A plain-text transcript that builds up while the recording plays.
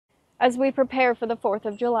As we prepare for the 4th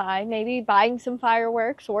of July, maybe buying some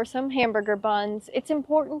fireworks or some hamburger buns, it's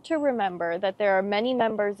important to remember that there are many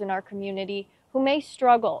members in our community who may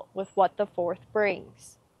struggle with what the 4th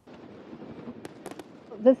brings.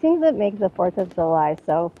 The things that make the 4th of July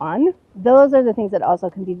so fun, those are the things that also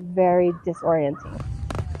can be very disorienting.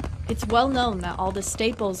 It's well known that all the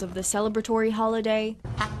staples of the celebratory holiday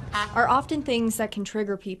are often things that can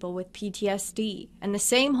trigger people with PTSD, and the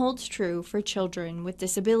same holds true for children with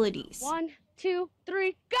disabilities. 1, 2,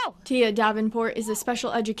 3, go! Tia Davenport is a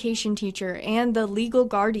special education teacher and the legal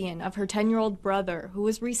guardian of her 10-year-old brother who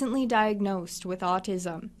was recently diagnosed with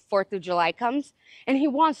autism. 4th of July comes, and he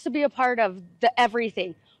wants to be a part of the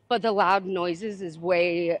everything, but the loud noises is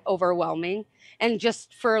way overwhelming. And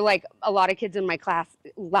just for like a lot of kids in my class,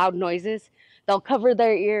 loud noises, they'll cover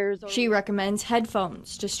their ears. She recommends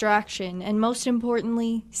headphones, distraction, and most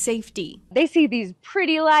importantly, safety. They see these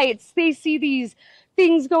pretty lights, they see these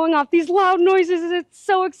things going off, these loud noises, it's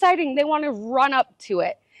so exciting. They want to run up to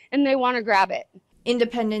it and they want to grab it.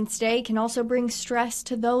 Independence Day can also bring stress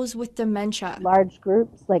to those with dementia. Large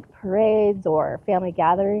groups like parades or family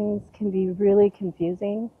gatherings can be really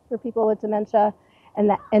confusing for people with dementia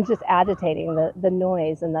and just agitating, the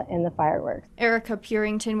noise and the fireworks. Erica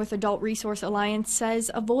Purington with Adult Resource Alliance says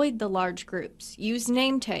avoid the large groups. Use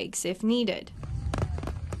name tags if needed.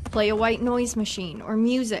 Play a white noise machine or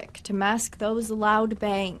music to mask those loud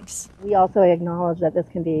bangs. We also acknowledge that this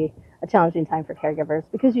can be a challenging time for caregivers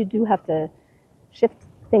because you do have to shift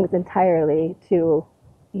things entirely to,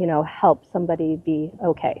 help somebody be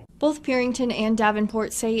okay. Both Purington and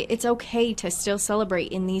Davenport say it's okay to still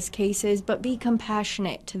celebrate in these cases, but be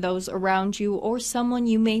compassionate to those around you or someone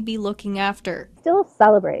you may be looking after. Still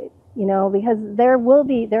celebrate, because there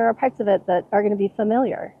are parts of it that are going to be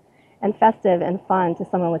familiar and festive and fun to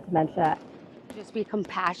someone with dementia. Just be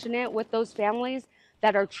compassionate with those families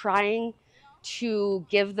that are trying to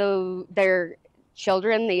give their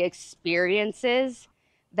children the experiences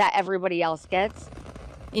that everybody else gets.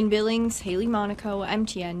 In Billings, Haley Monaco,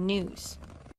 MTN News.